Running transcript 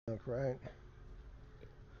right?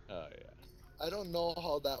 Oh yeah. I don't know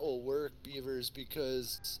how that will work, Beavers,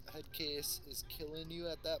 because Headcase is killing you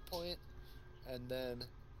at that point, and then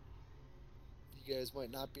you guys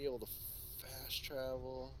might not be able to fast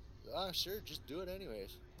travel. Ah, sure, just do it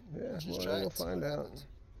anyways. Yeah, Just well, then try we'll it, see find what out. happens.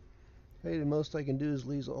 Hey, the most I can do is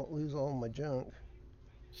lose all my junk.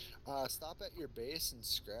 Stop at your base and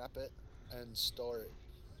scrap it and store it.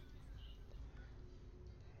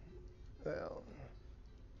 Well,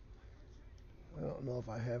 I don't know if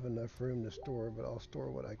I have enough room to store, but I'll store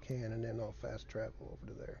what I can, and then I'll fast travel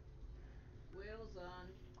over to there. Wheels on.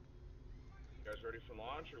 You guys ready for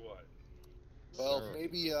launch or what? Well, Sir.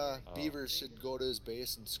 maybe Oh, Beavers should go to his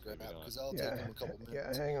base and maybe scrap, not. because that'll take him Yeah, a couple yeah.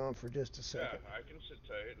 minutes. Hang on for just a Yeah, second. I can sit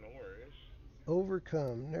tight, no worries.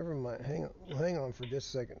 Overcome. Never mind. Hang on for just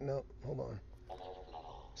a second. No, hold on. It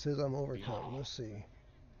says I'm Peanut overcome. Let's see.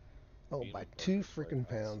 Oh, by peanut 2 freaking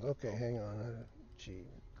butter pounds. slice. Okay, Oh, hang on. Gee,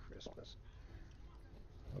 Christmas.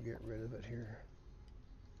 I'll get rid of it here.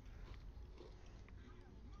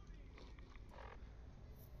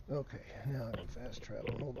 Okay, now I can fast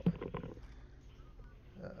travel. Hold on.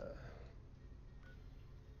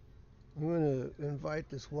 I'm going to invite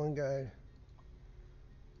this one guy.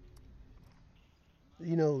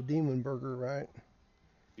 You know Demon Burger, right?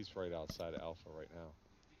 he's right outside Alpha right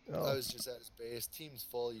now. I Oh, was just at his base. Team's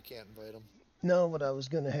full. You can't invite him. no, but I was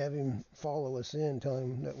going to have him follow us in, tell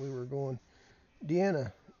him that we were going.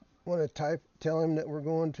 Deanna, want to tell him that we're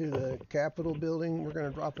going to the Capitol building? We're going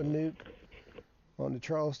to drop a nuke on the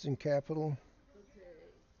Charleston Capitol. Okay.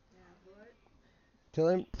 Now what? Tell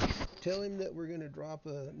him, tell him that we're going to drop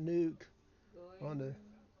a nuke on Going.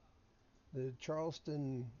 the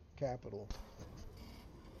Charleston Capitol.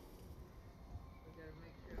 We gotta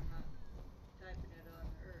make sure I'm not typing it on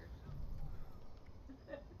hers.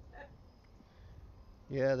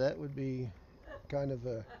 Yeah, that would be kind of a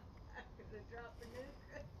I'm gonna drop a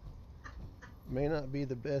nuke. may not be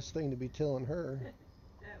the best thing to be telling her.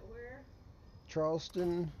 At where?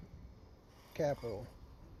 Charleston Capitol.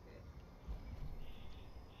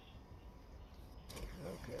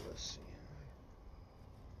 Okay. Okay, let's see.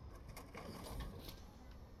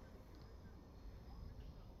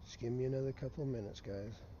 Just give me another couple of minutes,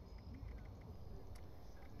 guys.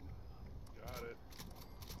 Got it.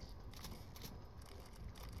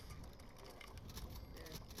 There.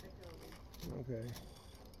 I told him. Okay.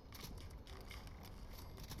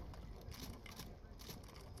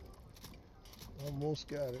 Almost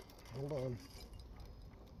got it. Hold on.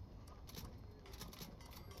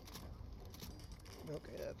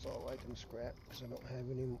 Okay, that's all I can scrap because I don't have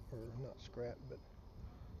any, or not scrap, but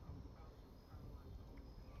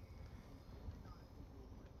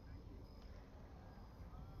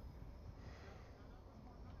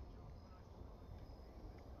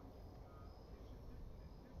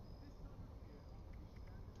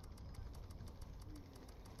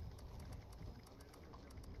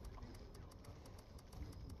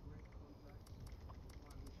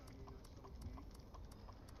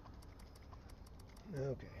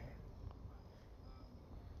okay.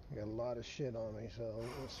 I got a lot of shit on me, so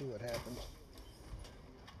we'll see what happens.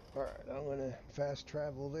 Alright, I'm gonna fast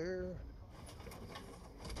travel there.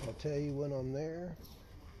 I'll tell you when I'm there.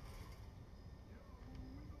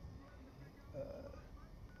 Uh,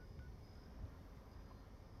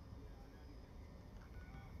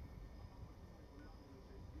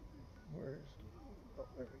 where's. Oh,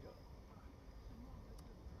 there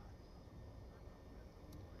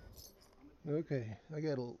we go. Okay, I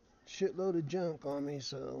got a shitload of junk on me,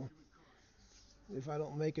 so if I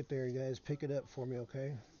don't make it there, you guys pick it up for me,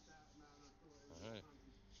 okay? All right.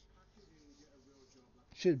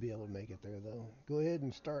 Should be able to make it there, though. Go ahead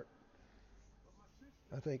and start.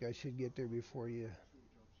 I think I should get there before it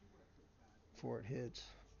hits.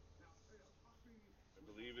 I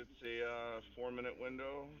believe it's a 4 minute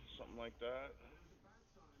window, something like that.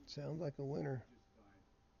 Sounds like a winner.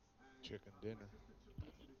 Chicken dinner.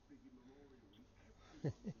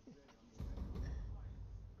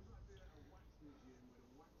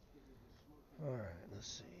 All right, let's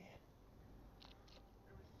see.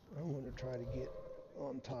 I'm going to try to get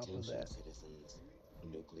on top of Attention that. citizens.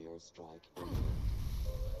 Nuclear strike imminent.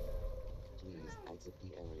 Please exit the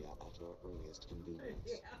area at your earliest convenience.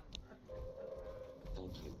 Yeah.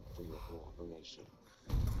 Thank you for your cooperation.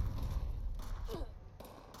 I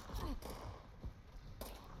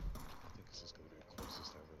think this is going to be the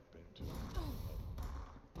closest I've ever been to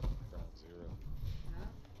ground zero. Huh?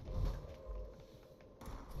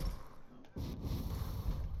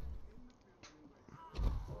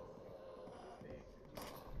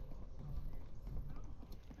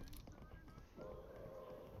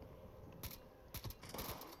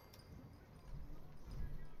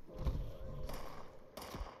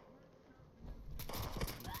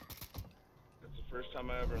 first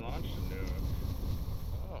time I ever launched a nuke.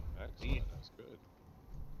 Oh, excellent. That's good.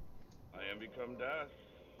 I am become death.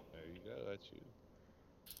 There you go. That's you.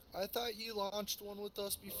 I thought you launched one with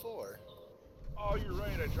us before. Oh, you're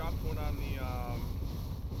right. I dropped one on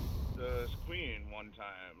the Queen one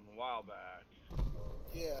time a while back.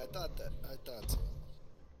 Yeah, I thought so.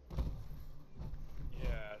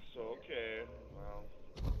 Yeah. So okay. Well.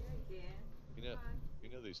 Yeah, Dan. You know, Come on. you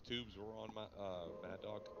know these tubes were on my Mad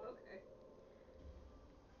Dog. Okay.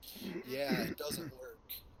 Yeah, it doesn't work.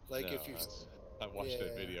 Like No, if you, I watched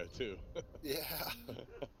that yeah. video too. Yeah.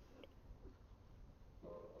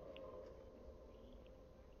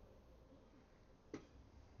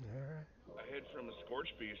 Alright. I hid from a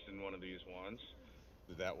Scorch Beast in one of these once.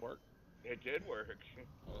 Did that work? It did work.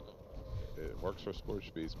 It works for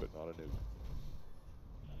Scorch Beast, but not a nuke.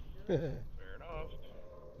 Fair enough.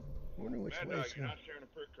 Wonder which Mad way Dog, it's you're gonna. not sharing a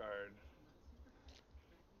perk card.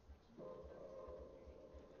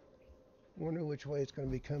 Wonder which way it's gonna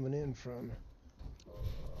be coming in from.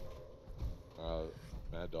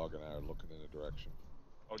 Mad Dog and I are looking in a direction.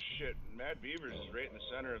 Oh shit, Mad Beavers is right in the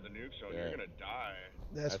center of the nuke zone. Yeah. You're gonna die.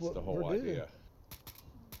 That's what the whole we're doing. idea.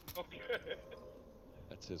 Okay.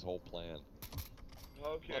 That's his whole plan.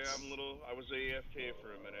 Okay, Let's- I was AFK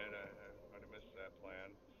for a minute. I might have missed that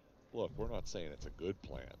plan. Look, we're not saying it's a good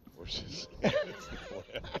plan. We're just saying it's the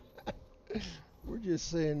plan. We're just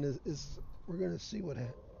saying this, we're gonna see what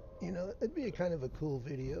it'd be a kind of a cool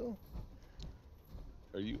video.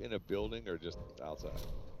 Are you in a building or just outside?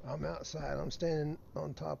 I'm outside. I'm standing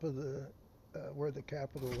on top of the where the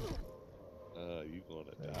Capitol. You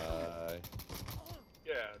gonna die.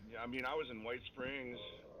 Yeah, I mean, I was in White Springs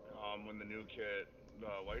when the nuke hit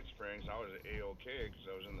White Springs. I was A-OK because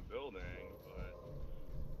I was in the building, but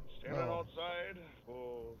standing Oh. outside,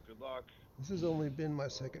 oh, good luck. This has only been my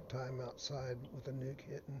second time outside with a nuke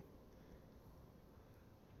hitting.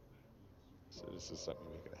 So this is something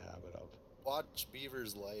you make a habit of. Watch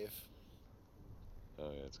Beaver's life.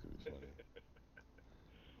 Oh yeah, it's gonna be funny.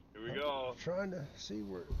 Here we go. Trying to see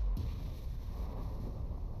where.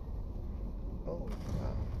 Oh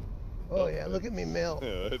wow. Oh yeah, look at me melt.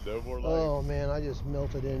 No more life. Oh man, I just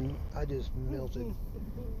melted in. I just melted.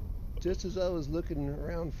 Just as I was looking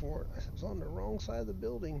around for it, I was on the wrong side of the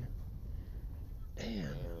building. Damn.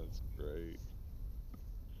 Oh, that's great.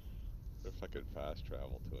 If I could fast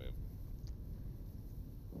travel to him.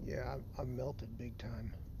 Yeah, I melted big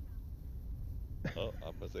time. Oh,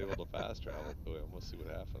 I was able to fast travel to him. We'll see what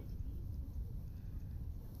happens.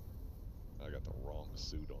 I got the wrong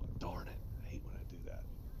suit on. Darn it. I hate when I do that.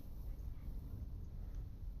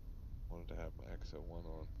 Wanted to have my XO1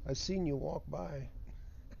 on. I seen you walk by.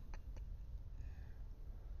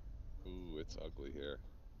 Ooh, it's ugly here.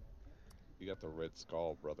 You got the red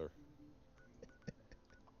skull, brother.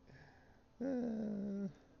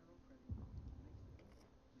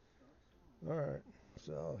 Alright,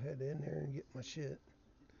 so I'll head in there and get my shit.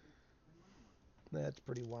 That's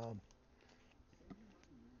pretty wild.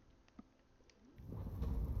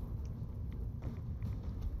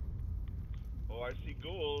 Oh, I see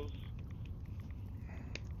ghouls.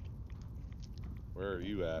 Where are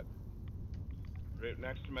you at? Right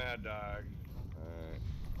next to Mad Dog. Alright.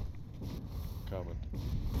 Coming.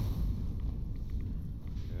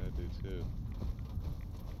 Yeah, I do too.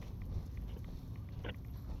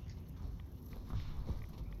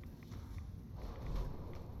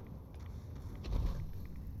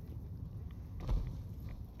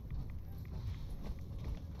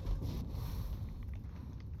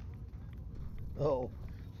 Oh,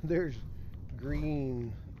 there's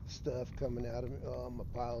green stuff coming out of me. Oh, I'm a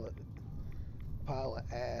pile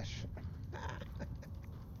of ash.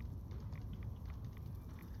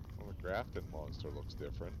 Well, the Grafton monster looks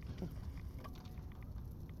different.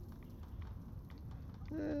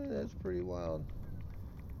 That's pretty wild.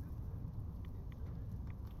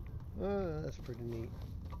 That's pretty neat.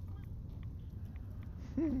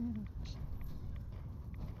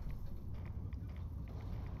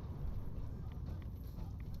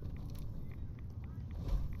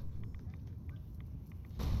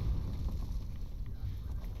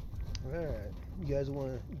 Alright, you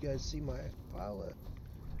guys see my pile of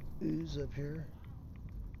ooze up here?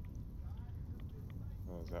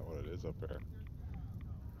 Oh, is that what it is up there?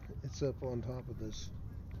 It's up on top of this,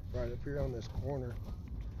 right up here on this corner.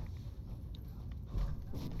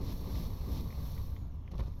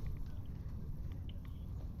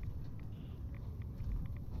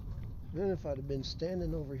 Then if I'd have been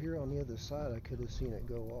standing over here on the other side, I could have seen it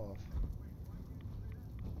go off.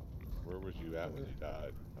 Where was you at when you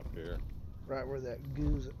died? Up here? Right where that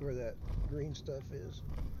where that green stuff is.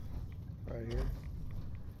 Right here.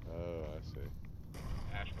 Oh, I see.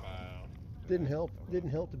 Ash pile. Didn't help. Didn't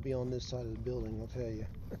help to be on this side of the building. I'll tell you.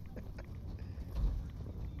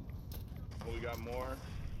 Oh, we got more.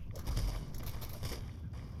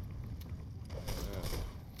 Yeah.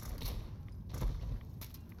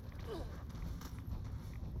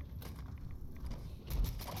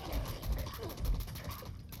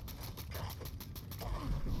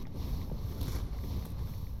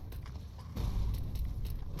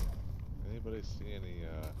 Anybody see any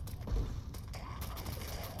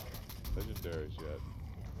legendaries yet?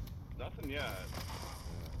 Nothing yet.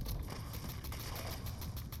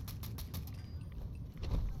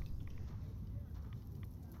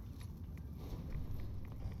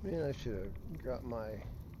 Man, I should have got my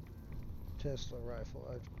Tesla rifle.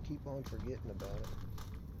 I keep on forgetting about it.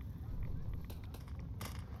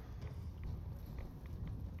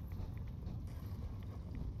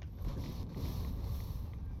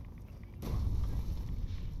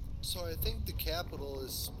 So I think the capital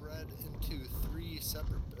is spread into 3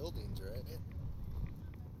 separate buildings, right?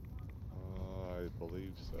 I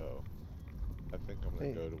believe so. I think I'm gonna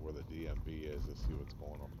Hey. go to where the DMV is to see what's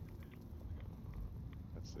going on.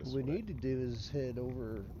 That's this What we way. need to do is head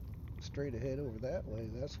over, straight ahead over that way.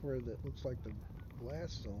 That's where the looks like the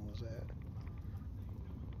blast zone was at.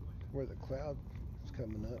 Where the cloud is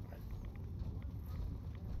coming up.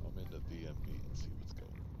 I'm in the DMV and see what's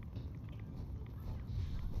going on.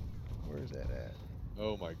 Where's that at?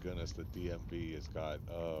 Oh my goodness, the DMV has got,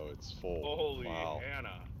 oh, it's full. Holy Wow.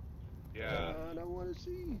 Hannah. Yeah. I don't want to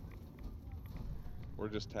see. We're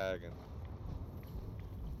just tagging.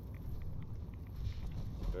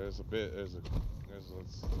 It's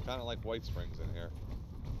kind of like White Springs in here.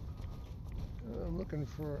 I'm looking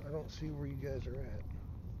for. I don't see where you guys are at.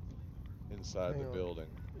 Inside Hang the on. building.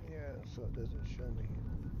 Yeah, so it doesn't show me.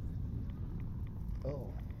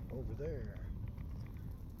 Oh, over there.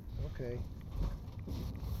 Okay.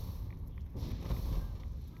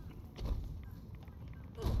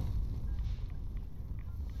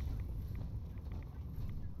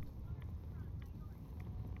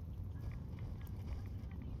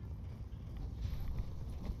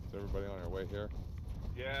 Is everybody on your way here?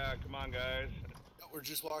 Yeah, come on, guys. We're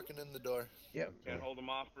just walking in the door. Yep. Can't hold them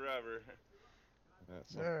off forever. At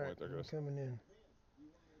some All right, point they're I'm gonna. coming in.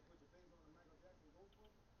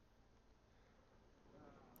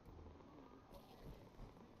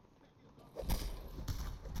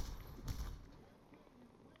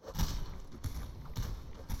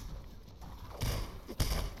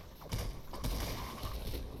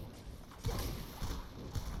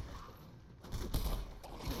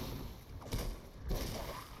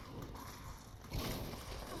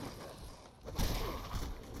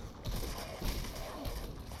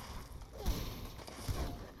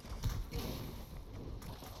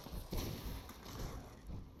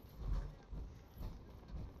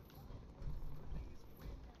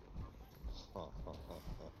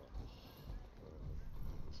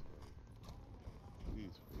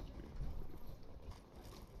 Please, please, please.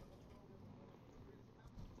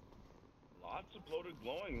 Lots of bloated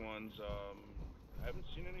glowing ones. I haven't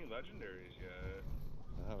seen any legendaries yet.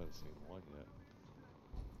 I haven't seen one yet.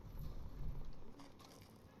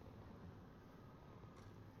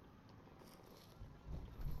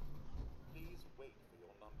 Please wait for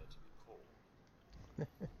your number to be called.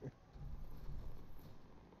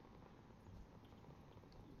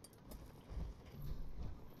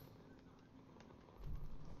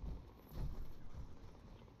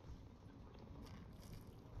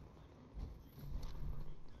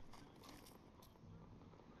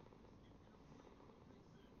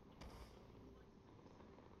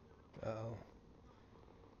 Uh-oh.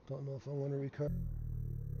 Don't know if I want to recover.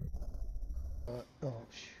 Oh,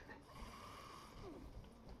 shh.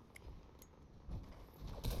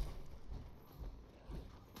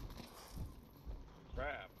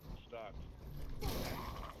 Crap. Stuck.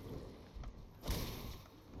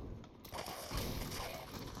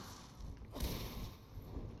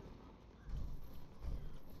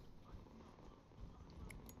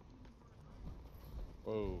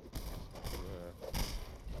 Whoa. There.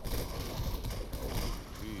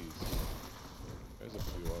 Jeez. There's a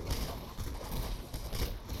few of them.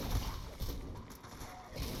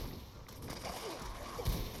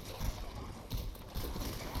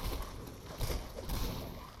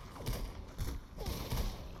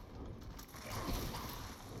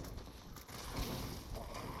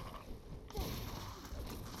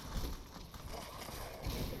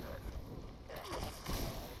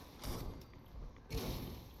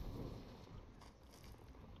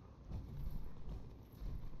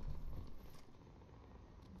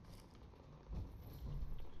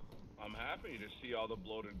 I'm happy to see all the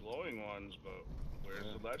bloated glowing ones, but Where's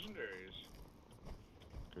Yeah. the legendaries?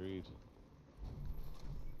 Agreed.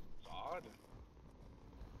 It's odd.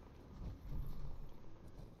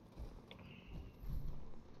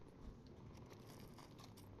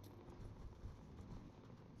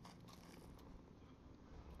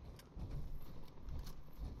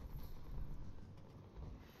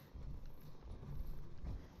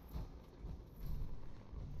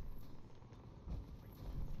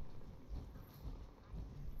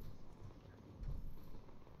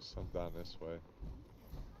 Some down this way.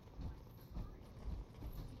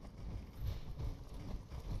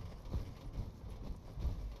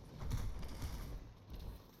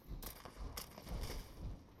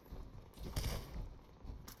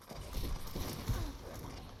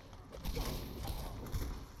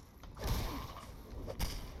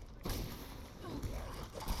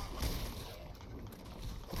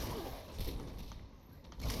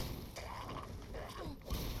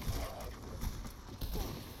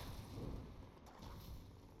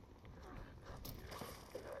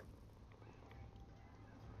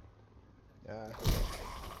 Uh,